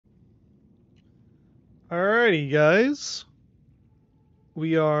Alrighty, guys.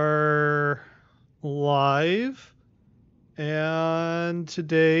 We are live, and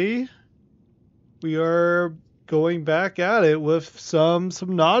today we are going back at it with some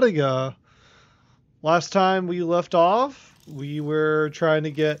Subnautica. Last time we left off, we were trying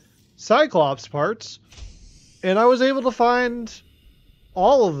to get Cyclops parts, and I was able to find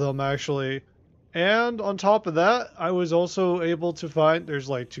all of them, actually. And on top of that, I was also able to find... There's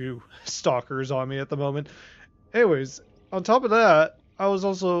like two stalkers on me at the moment. Anyways, on top of that, I was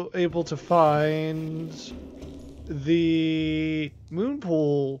also able to find the moon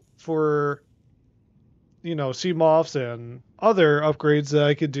pool for, sea moths and other upgrades that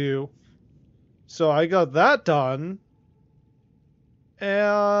I could do. So I got that done.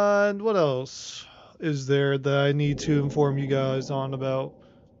 And what else is there that I need to inform you guys on about?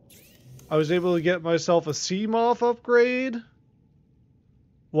 I was able to get myself a sea moth upgrade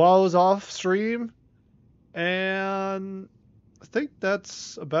while I was off stream. And I think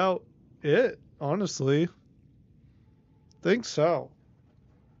that's about it, honestly. Think so.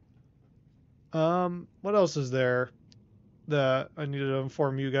 What else is there that I needed to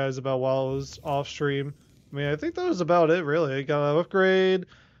inform you guys about while I was off stream? I mean, I think that was about it, really. I got an upgrade.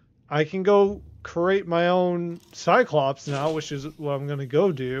 I can go create my own Cyclops now, which is what I'm going to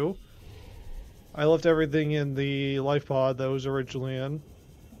go do. I left everything in the life pod that I was originally in.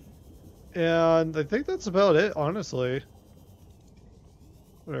 And I think that's about it, honestly.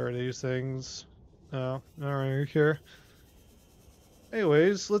 What are these things? No, I don't really care.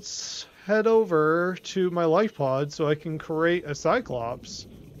 Anyways, let's head over to my life pod so I can create a Cyclops,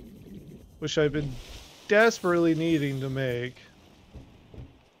 which I've been desperately needing to make,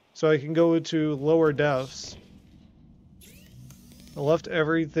 so I can go into lower depths. I left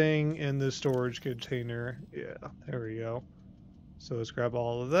everything in the storage container. Yeah, there we go. So let's grab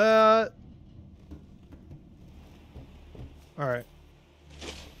all of that. Alright.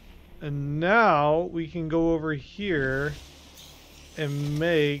 And now we can go over here and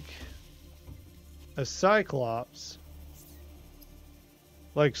make a Cyclops.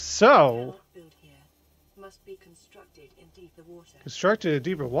 Like so. Must be constructed in deeper water. Constructed in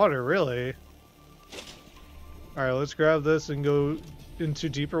deeper water, really? Alright, let's grab this and go into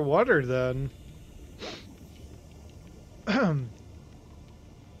deeper water then. We're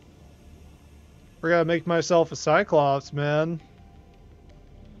gonna make myself a Cyclops, man.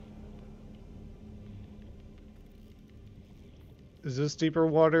 Is this deeper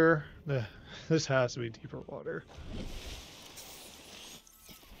water? This has to be deeper water.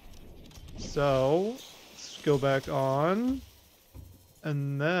 So, let's go back on.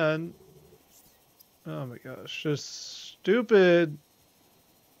 And then... Oh my gosh, this stupid...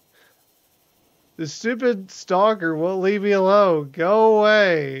 This stupid stalker won't leave me alone. Go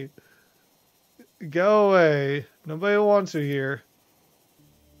away. Go away. Nobody wants you here.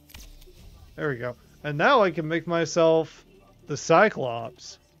 There we go. And now I can make myself the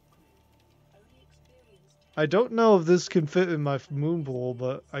Cyclops. I don't know if this can fit in my moon pool,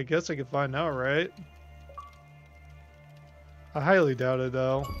 but I guess I can find out, right? I highly doubt it,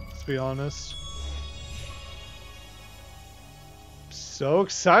 though. Let's be honest. So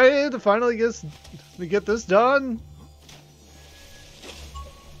excited to finally get this done.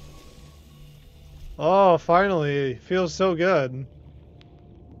 Oh, finally. Feels so good.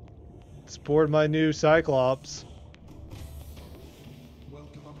 Let's board my new Cyclops.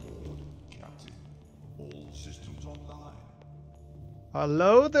 Welcome aboard, Captain. All systems online.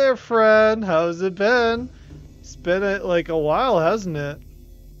 Hello there, friend. How's it been? It's been like a while, hasn't it?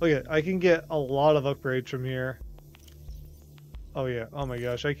 Look at, I can get a lot of upgrades from here. Oh yeah, oh my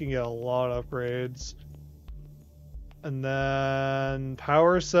gosh, I can get a lot of upgrades. And then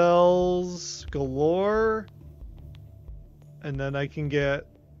power cells galore. And then I can get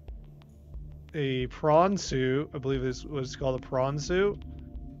a prawn suit. I believe this was called a prawn suit.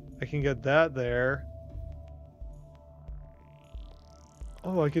 I can get that there.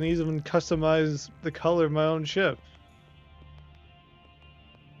 Oh, I can even customize the color of my own ship.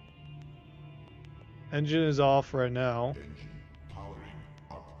 Engine is off right now. Engine powering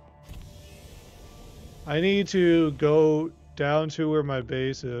up. I need to go down to where my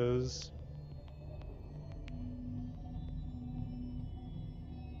base is.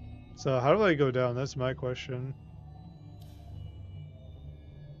 So how do I go down? That's my question.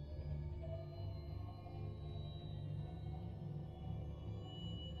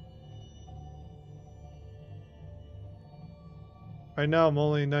 Right now I'm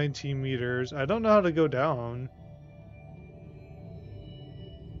only 19 meters. I don't know how to go down.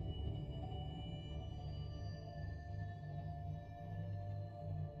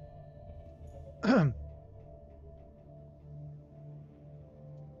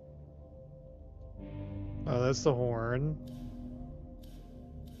 that's the horn.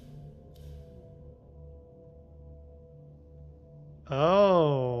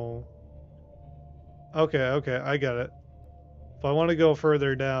 Oh. Okay, okay, I get it. If I want to go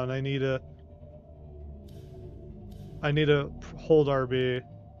further down, I need to hold RB.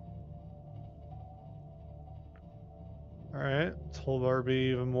 Alright, let's hold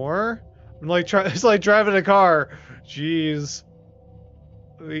RB even more. I'm like it's like driving a car. Jeez.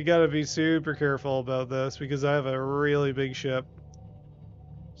 We gotta be super careful about this because I have a really big ship.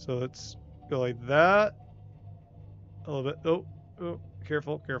 So let's go like that. A little bit. Oh, oh,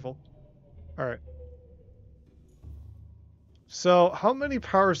 careful, careful. Alright. So, how many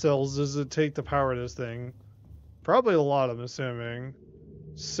power cells does it take to power this thing? Probably a lot, I'm assuming.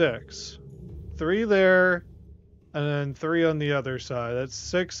 6. 3 there, and then 3 on the other side. That's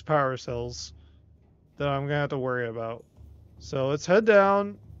 6 power cells that I'm gonna have to worry about. So let's head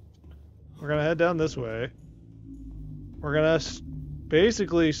down. We're gonna head down this way. We're gonna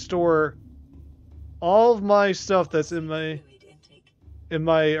basically store all of my stuff that's in my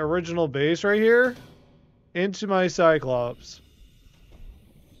original base right here into my Cyclops.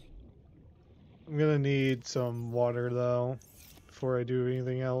 I'm gonna need some water though before I do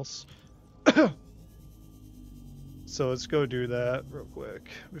anything else. So let's go do that real quick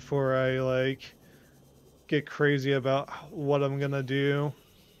before I like get crazy about what I'm gonna do.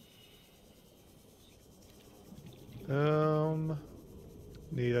 I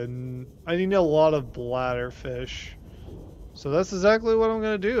need a lot of bladderfish. So that's exactly what I'm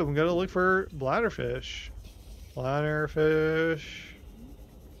gonna do. I'm gonna look for bladderfish. Bladderfish.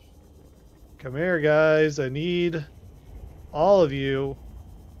 Come here, guys. I need all of you.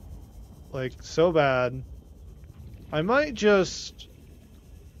 Like, so bad. I might just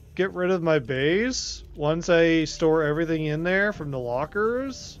get rid of my base once I store everything in there from the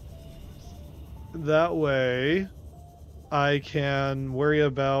lockers. That way, I can worry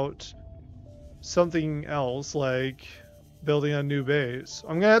about something else, like building a new base.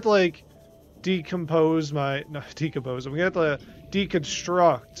 I'm gonna have to, like, I'm gonna have to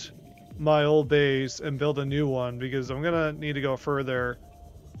deconstruct my old base and build a new one because I'm gonna need to go further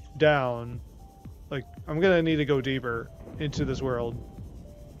down. Like, I'm gonna need to go deeper into this world.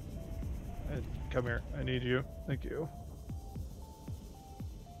 And come here, I need you. Thank you.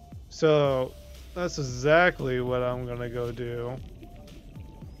 So, that's exactly what I'm gonna go do.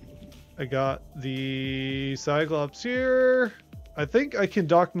 I got the Cyclops here. I think I can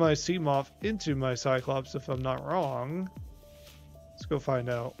dock my Seamoth into my Cyclops if I'm not wrong. Let's go find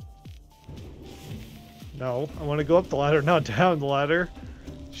out. No, I want to go up the ladder, not down the ladder.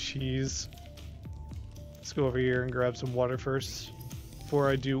 Jeez. Let's go over here and grab some water first before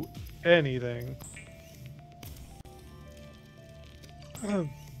I do anything. Give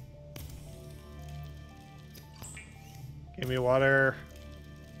me water.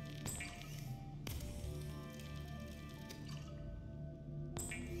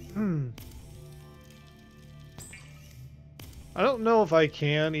 I don't know if I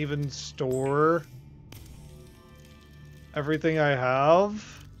can even store everything I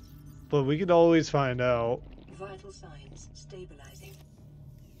have, but we could always find out. Vital signs stabilizing.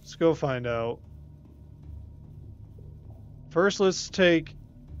 Let's go find out. First, let's take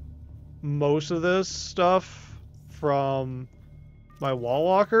most of this stuff from my wall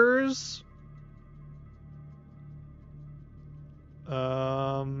lockers.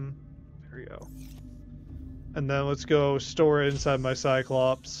 There we go. And then let's go store it inside my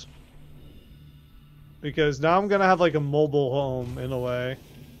Cyclops. Because now I'm gonna have like a mobile home in a way.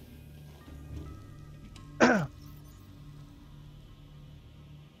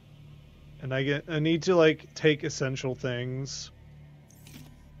 And I need to like take essential things.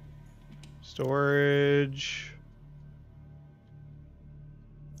 Storage.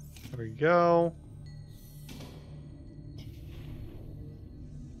 There we go.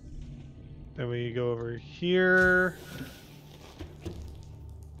 Then we go over here.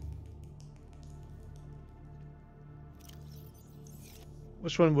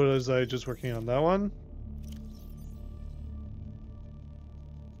 Which one was I just working on? That one?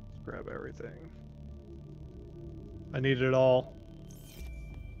 Let's grab everything. I need it all.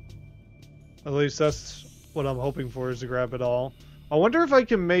 At least that's what I'm hoping for, is to grab it all. I wonder if I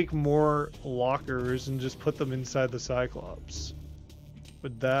can make more lockers and just put them inside the Cyclops.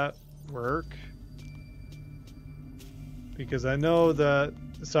 Would that work? Because I know that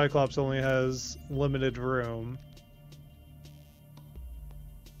the Cyclops only has limited room.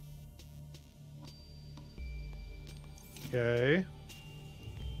 Okay.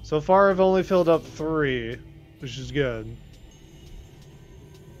 So far I've only filled up 3, which is good.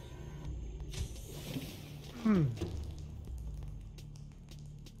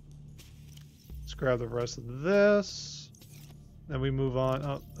 Let's grab the rest of this. Then we move on.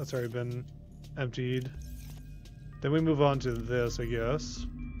 Oh, that's already been emptied. Then we move on to this, I guess.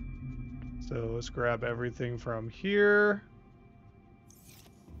 So let's grab everything from here.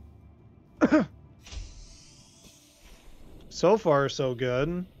 So far, so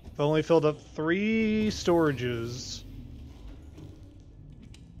good. I've only filled up 3 storages.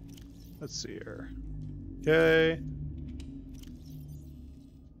 Let's see here. Okay.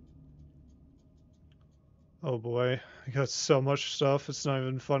 Oh boy, I got so much stuff, it's not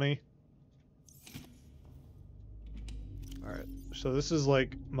even funny. Alright, so this is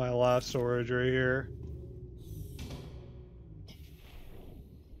like my last storage right here.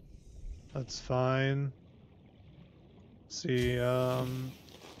 That's fine. Let's see,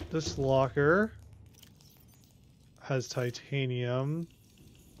 this locker has titanium,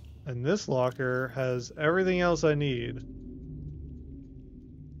 and this locker has everything else I need.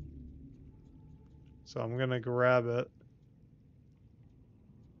 So I'm gonna grab it.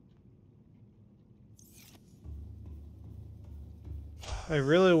 I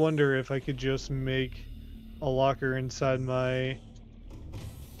really wonder if I could just make a locker inside my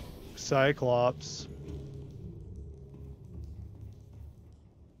Cyclops.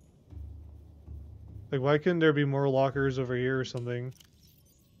 Like, why couldn't there be more lockers over here or something?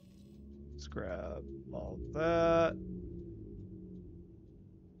 Let's grab all that.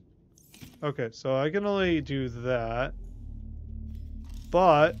 Okay, so I can only do that.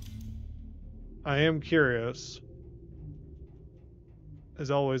 But I am curious.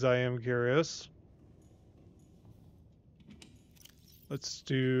 As always, I am curious. Let's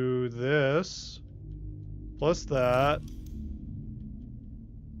do this. Plus that.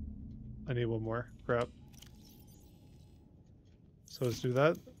 I need one more. Crap. So let's do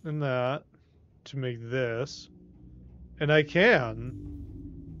that and that to make this. And I can.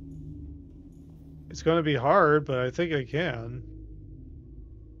 It's going to be hard, but I think I can.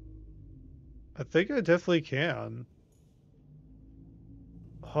 I think I definitely can.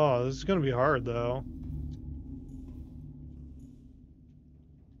 Oh, this is going to be hard, though.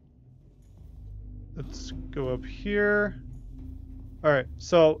 Let's go up here. Alright,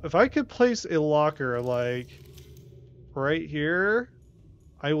 so if I could place a locker, like, right here,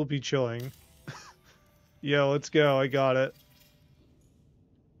 I will be chilling. Yo, let's go. I got it.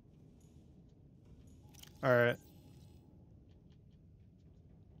 Alright.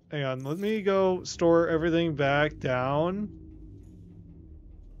 Hang on, let me go store everything back down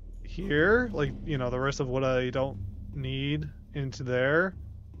here. Like, you know, the rest of what I don't need into there.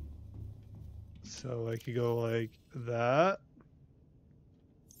 So I could go like that.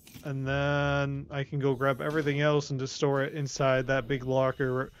 And then I can go grab everything else and just store it inside that big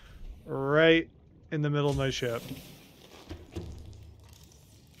locker right in the middle of my ship.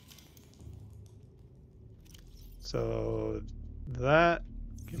 So that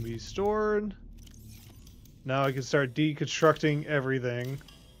can be stored. Now I can start deconstructing everything.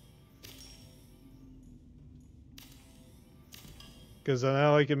 Because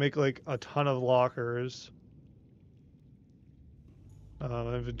now I can make like a ton of lockers.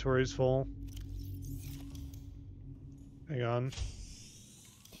 Inventory's full. Hang on.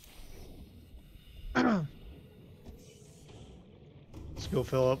 Let's go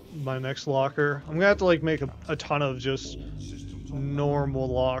fill up my next locker. I'm gonna have to like make a ton of just normal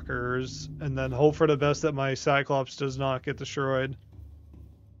lockers and then hope for the best that my Cyclops does not get destroyed.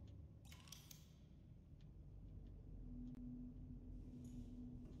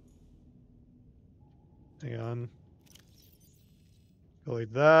 Hang on. Go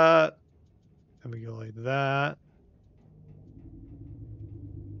like that. And we go like that.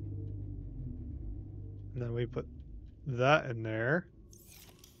 And then we put that in there.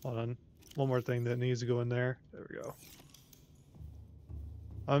 Hold on. One more thing that needs to go in there. There we go.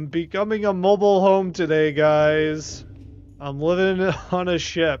 I'm becoming a mobile home today, guys. I'm living on a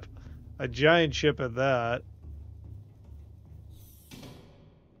ship. A giant ship at that.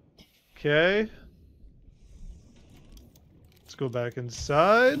 Okay. Let's go back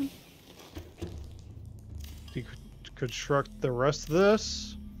inside. Deconstruct the rest of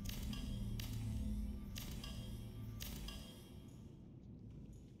this.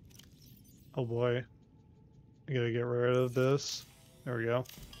 Oh boy. I gotta get rid of this. There we go.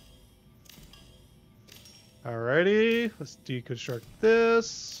 Alrighty. Let's deconstruct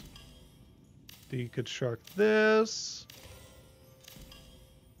this. Deconstruct this.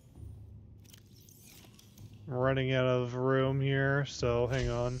 I'm running out of room here, so hang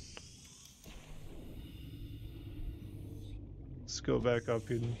on. Let's go back up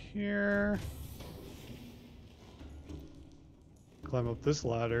in here. climb up this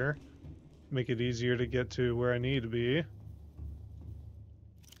ladder. Make it easier to get to where I need to be.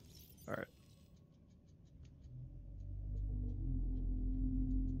 Alright.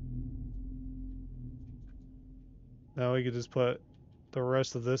 Now we can just put the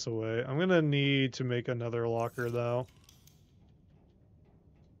rest of this away. I'm gonna need to make another locker though.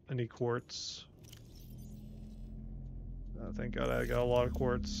 I need quartz. Oh, thank God I got a lot of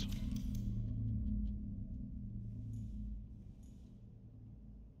quartz.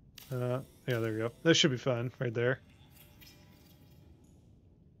 Yeah, there we go. This should be fun right there.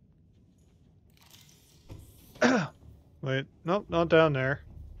 Wait, nope, not down there.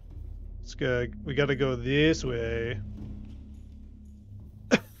 It's good. We gotta go this way.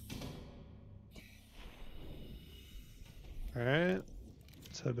 Alright.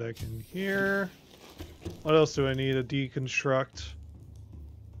 Let's head back in here. What else do I need to deconstruct?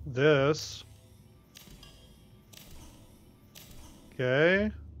 This.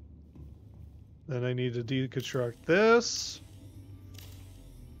 Okay. Then I need to deconstruct this.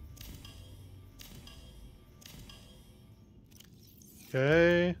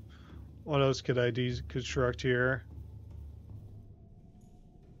 Okay. What else could I deconstruct here?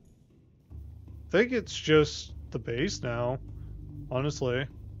 I think it's just the base now, honestly.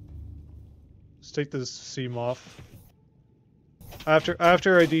 Let's take this seam off. After I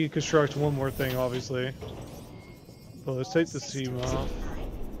deconstruct one more thing, obviously. But let's take the seam off.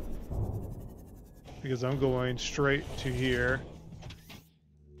 Because I'm going straight to here.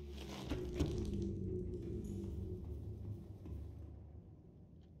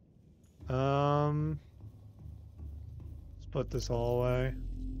 Let's put this all away.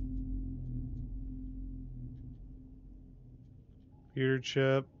 Computer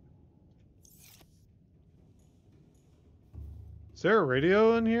chip. Is there a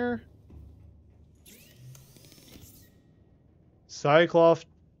radio in here? Cyclops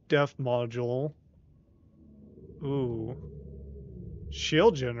def module. Ooh.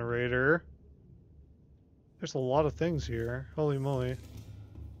 Shield generator. There's a lot of things here. Holy moly.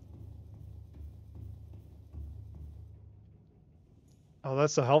 Oh,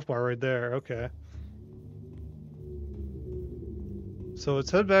 that's the health bar right there. Okay. So let's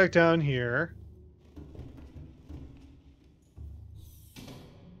head back down here.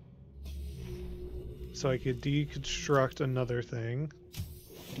 So I could deconstruct another thing.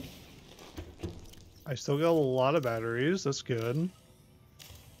 I still got a lot of batteries. That's good.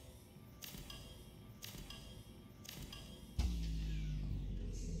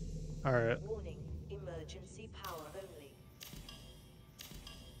 Alright. Warning, emergency power only.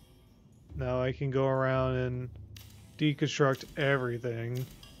 Now I can go around and deconstruct everything.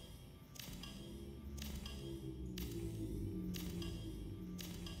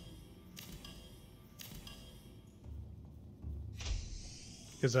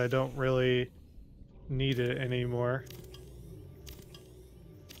 Because I don't really need it anymore.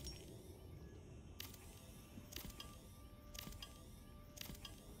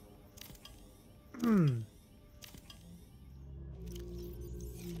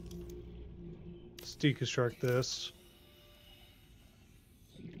 Let's deconstruct this.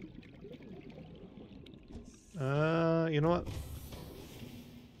 You know what?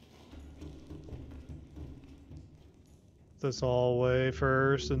 This all away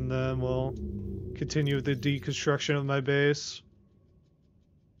first, and then we'll continue with the deconstruction of my base.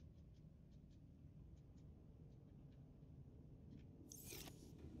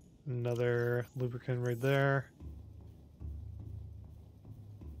 Another lubricant right there.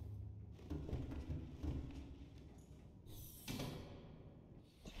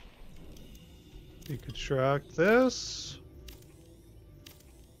 Deconstruct this.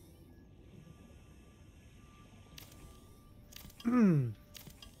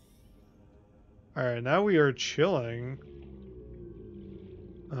 Alright, now we are chilling.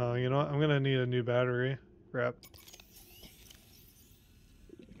 Oh, you know what? I'm gonna need a new battery. Crap.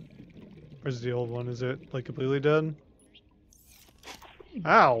 Where's the old one? Is it like completely dead?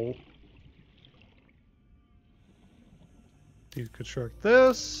 Ow! Deconstruct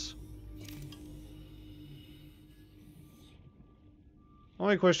this.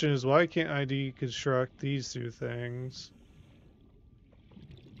 Only question is, why can't I deconstruct these two things?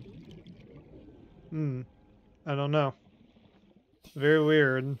 I don't know. Very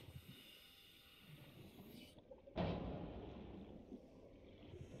weird.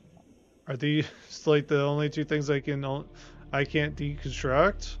 Are these like the only two things I can't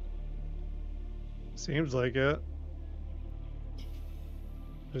deconstruct? Seems like it.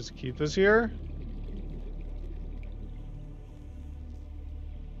 Just keep this here.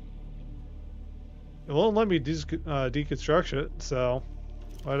 It won't let me deconstruct it, so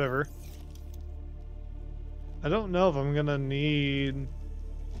whatever. I don't know if I'm gonna need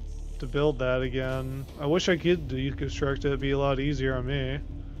to build that again. I wish I could deconstruct it. It'd be a lot easier on me.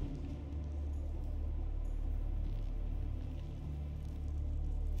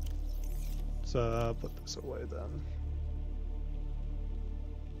 So put this away then.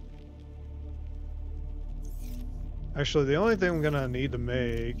 Actually, the only thing I'm gonna need to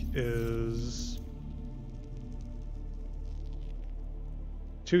make is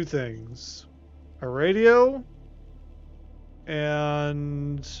two things. A radio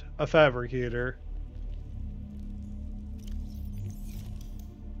and a fabricator.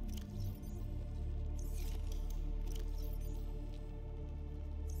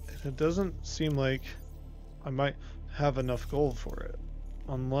 And it doesn't seem like I might have enough gold for it.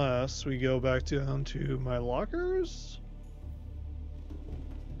 Unless we go back down to my lockers?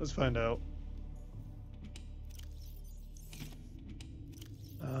 Let's find out.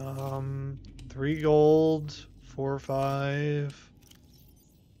 3 gold, 4, 5.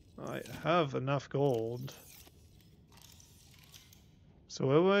 I have enough gold. So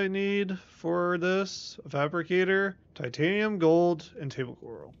what do I need for this? A fabricator, titanium, gold, and table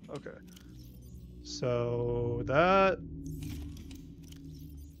coral. Okay. So that. And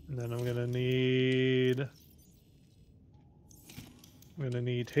then I'm gonna need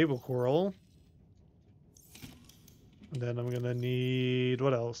table coral. And then I'm gonna need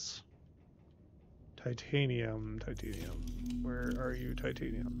what else? Titanium. Where are you,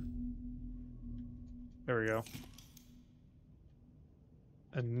 titanium? There we go.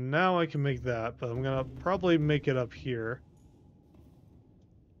 And now I can make that, but I'm gonna probably make it up here.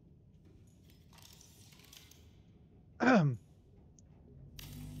 There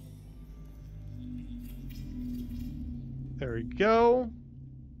we go.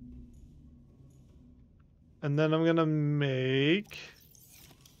 And then I'm gonna make...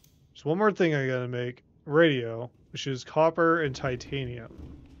 There's one more thing I gotta make. Radio, which is copper and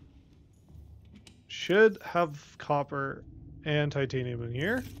titanium. Should have copper and titanium in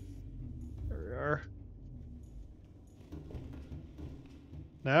here. There we are.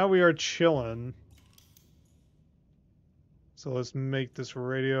 Now we are chilling. So let's make this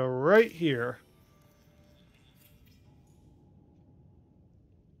radio right here.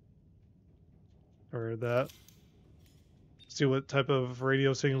 Or that. See what type of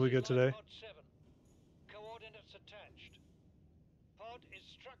radio signal we get today. Pod 7. Coordinates attached. Pod is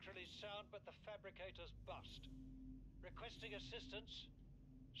structurally sound, but the fabricator's bust. Requesting assistance.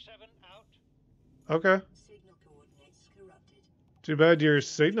 7 out. Okay. Signal coordinates corrupted. Too bad your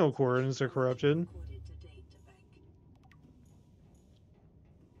signal coordinates are corrupted. Recorded to date to bank.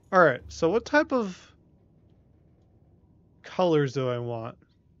 Alright, so what type of colors do I want?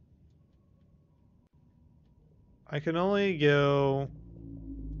 I can only go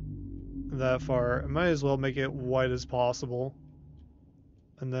that far. I might as well make it white as possible.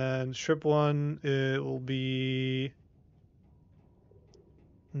 And then strip 1, it will be...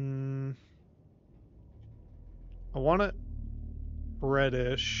 I want it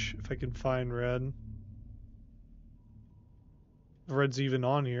reddish, if I can find red. If red's even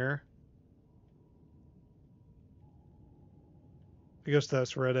on here. I guess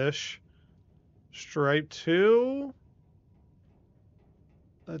that's reddish. Stripe 2.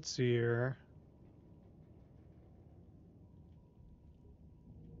 Let's see here.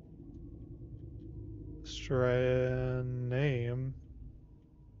 Stripe name.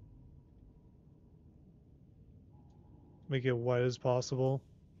 Make it white as possible.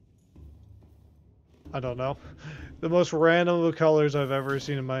 I don't know. The most random of colors I've ever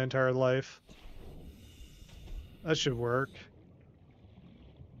seen in my entire life. That should work.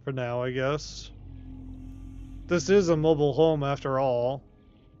 For now, I guess. This is a mobile home after all.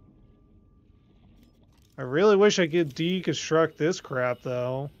 I really wish I could deconstruct this crap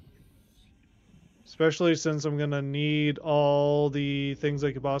though. Especially since I'm gonna need all the things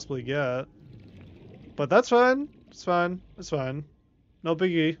I could possibly get. But that's fine. It's fine. It's fine. No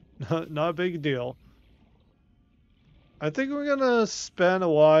biggie. Not a big deal. I think we're gonna spend a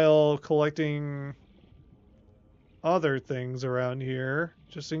while collecting other things around here,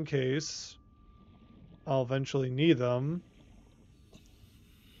 just in case I'll eventually need them.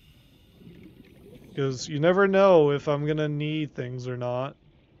 Because you never know if I'm gonna need things or not.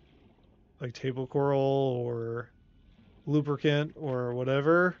 Like table coral or lubricant or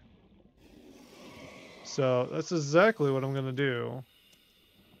whatever. So that's exactly what I'm gonna do.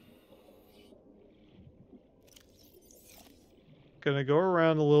 Gonna go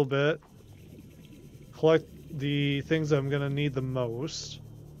around a little bit, collect the things I'm gonna need the most.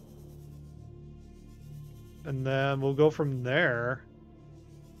 And then we'll go from there.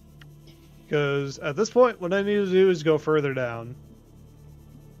 Because at this point, what I need to do is go further down.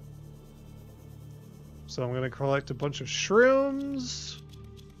 So I'm going to collect a bunch of shrooms.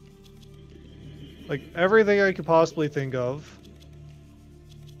 Like everything I could possibly think of.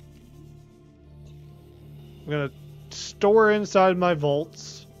 I'm going to store inside my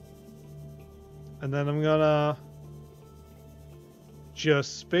vaults. And then I'm going to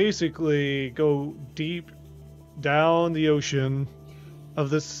just basically go deep down the ocean of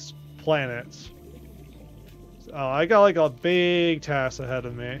this planet. So I got like a big task ahead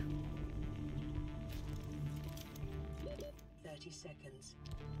of me. 30 seconds.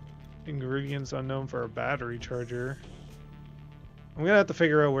 Ingredients unknown for a battery charger. I'm gonna have to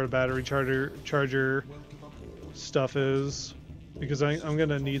figure out where the battery charger stuff is, because I'm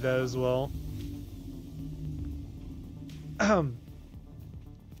gonna need that as well.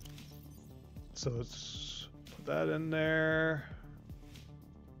 So let's put that in there.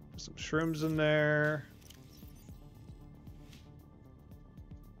 Some shrooms in there.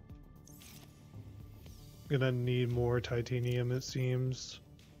 Gonna need more titanium, it seems.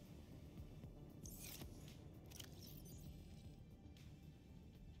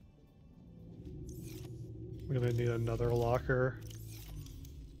 I'm gonna need another locker.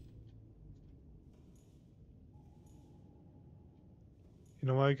 You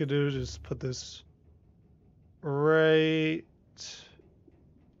know what I could do? Just put this right...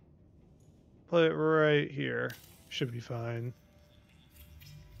 Put it right here. Should be fine.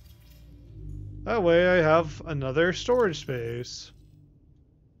 That way I have another storage space.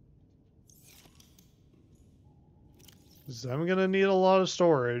 'Cause I'm gonna need a lot of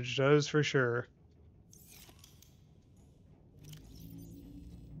storage, that is for sure.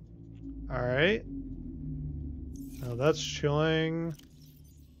 Alright. Now that's chilling.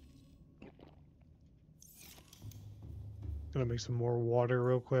 Gonna make some more water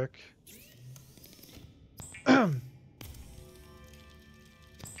real quick.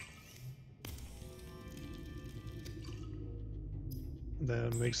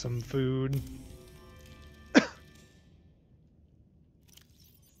 Then make some food.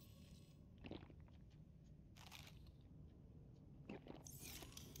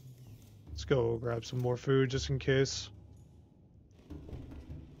 Let's go grab some more food just in case.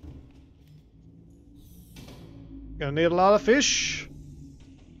 Gonna need a lot of fish.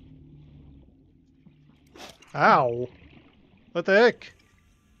 Ow. What the heck?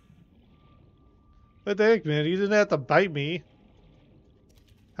 What the heck, man? You didn't have to bite me.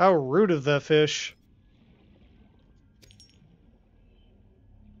 How rude of that fish.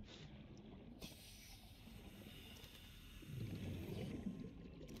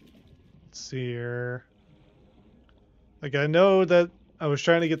 Let's see here. Like, I know that I was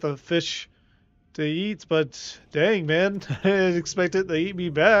trying to get the fish to eat, but dang, man. I didn't expect it to eat me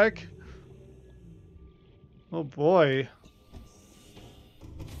back. Oh boy.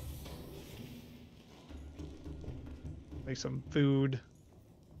 Make some food.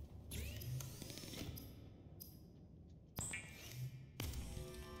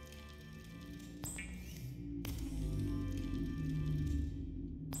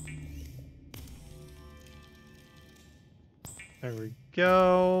 There we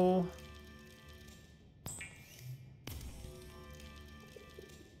go.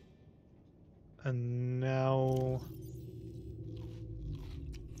 And now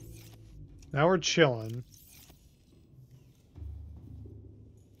we're chilling.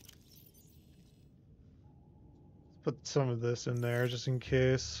 Put some of this in there just in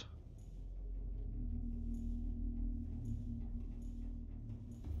case.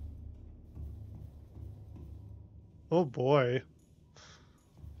 Oh boy.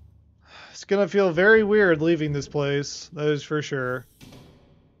 It's gonna feel very weird leaving this place, that is for sure.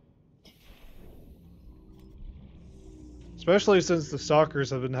 Especially since the stalkers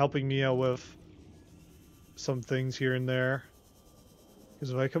have been helping me out with some things here and there.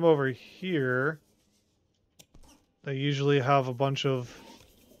 Because if I come over here, they usually have a bunch of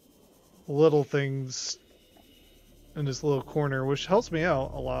little things in this little corner, which helps me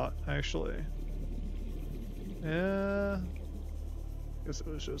out a lot, actually. Yeah, I guess it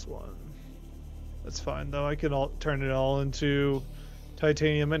was just one. That's fine, though. I can turn it all into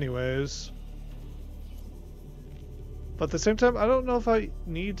titanium anyways. But at the same time, I don't know if I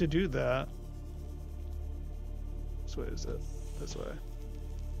need to do that. Which way is it? This way.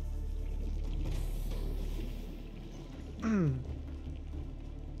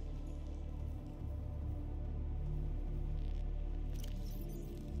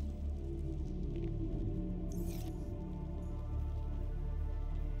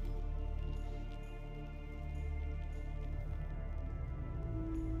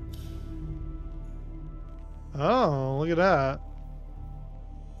 Oh, look at that.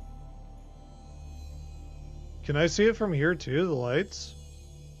 Can I see it from here too, the lights?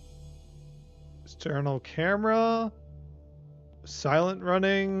 External camera. Silent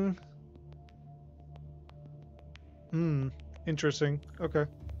running. Interesting. Okay.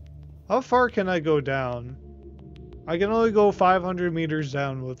 How far can I go down? I can only go 500 meters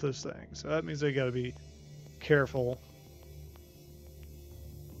down with this thing, so that means I gotta be careful.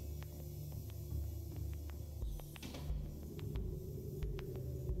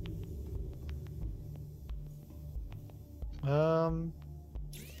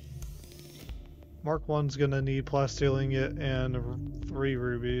 Mark 1's gonna need plasteel it and 3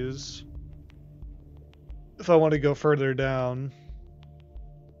 rubies. If I want to go further down.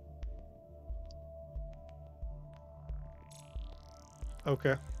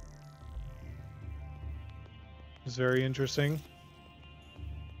 Okay. It's very interesting.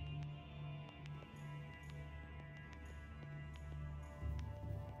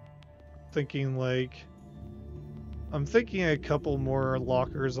 Thinking like... I'm thinking a couple more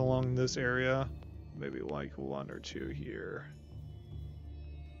lockers along this area. Maybe like 1 or 2 here.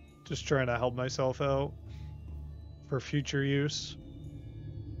 Just trying to help myself out for future use.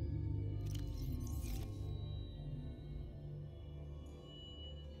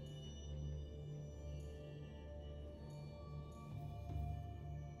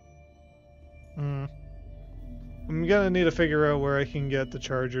 I'm gonna need to figure out where I can get the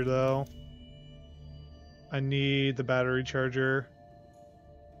charger though. I need the battery charger.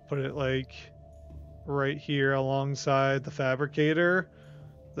 Put it like right here alongside the fabricator.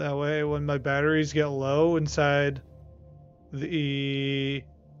 That way when my batteries get low inside the...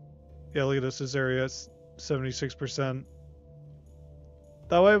 Yeah, look at this area, it's 76%.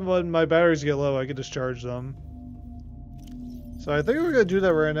 That way when my batteries get low, I can discharge them. So I think we're gonna do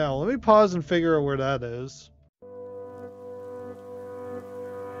that right now. Let me pause and figure out where that is.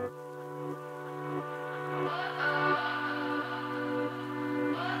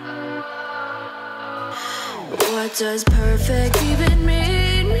 What does perfect even mean?